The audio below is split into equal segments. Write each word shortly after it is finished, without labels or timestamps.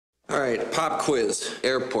right, pop quiz.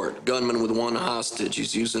 Airport. Gunman with one hostage.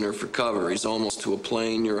 He's using her for cover. He's almost to a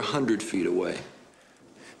plane. You're 100 feet away.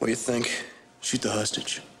 What do you think? Shoot the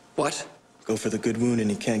hostage. What? Go for the good wound and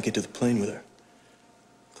he can't get to the plane with her.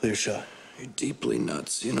 Clear shot. You're deeply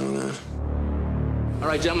nuts, you know that? All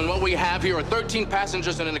right, gentlemen, what we have here are 13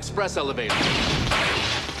 passengers in an express elevator.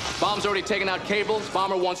 Bomb's already taken out cables.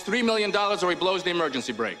 Bomber wants $3 million or he blows the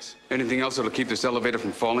emergency brakes. Anything else that'll keep this elevator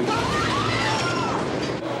from falling? The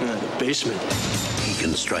basement. He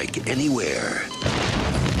can strike anywhere,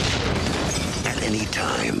 at any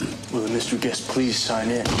time. Will the mystery guest please sign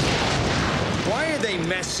in? Why are they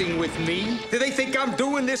messing with me? Do they think I'm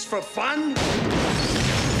doing this for fun?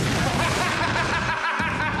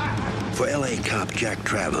 For L.A. cop Jack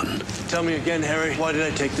Traven. Tell me again, Harry, why did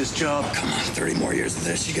I take this job? Come on, 30 more years of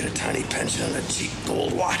this, you get a tiny pension and a cheap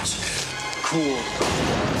gold watch. Cool.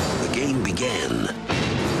 The game began.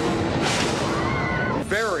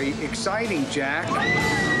 Very exciting, Jack.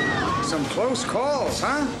 Some close calls,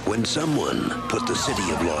 huh? When someone put the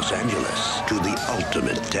city of Los Angeles to the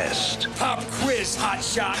ultimate test. Pop quiz, hot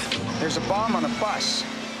shot. There's a bomb on a bus.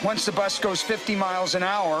 Once the bus goes 50 miles an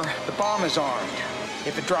hour, the bomb is armed.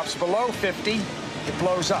 If it drops below 50, it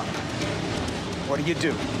blows up. What do you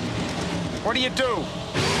do? What do you do?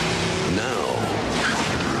 Now.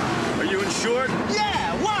 Are you insured?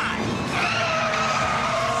 Yeah, why?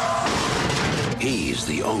 He's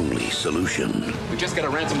the only solution. We just got a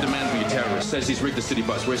ransom demand from your terrorist. Says he's rigged the city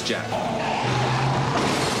bus. Where's Jack?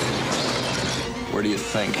 Where do you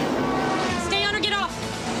think? Stay on or get off.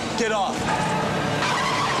 Get off.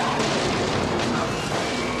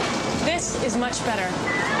 This is much better.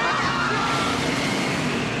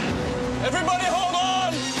 Everybody hold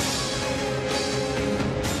on!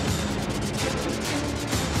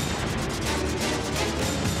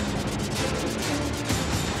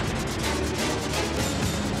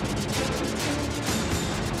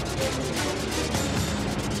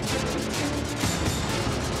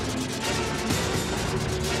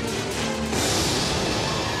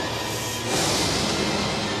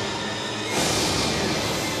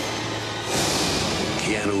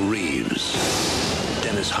 Keanu Reeves,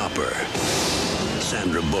 Dennis Hopper,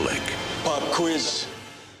 Sandra Bullock. Pop quiz.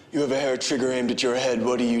 You have a hair trigger aimed at your head.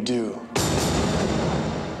 What do you do?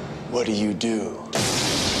 What do you do?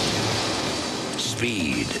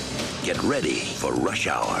 Speed. Get ready for rush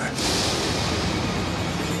hour.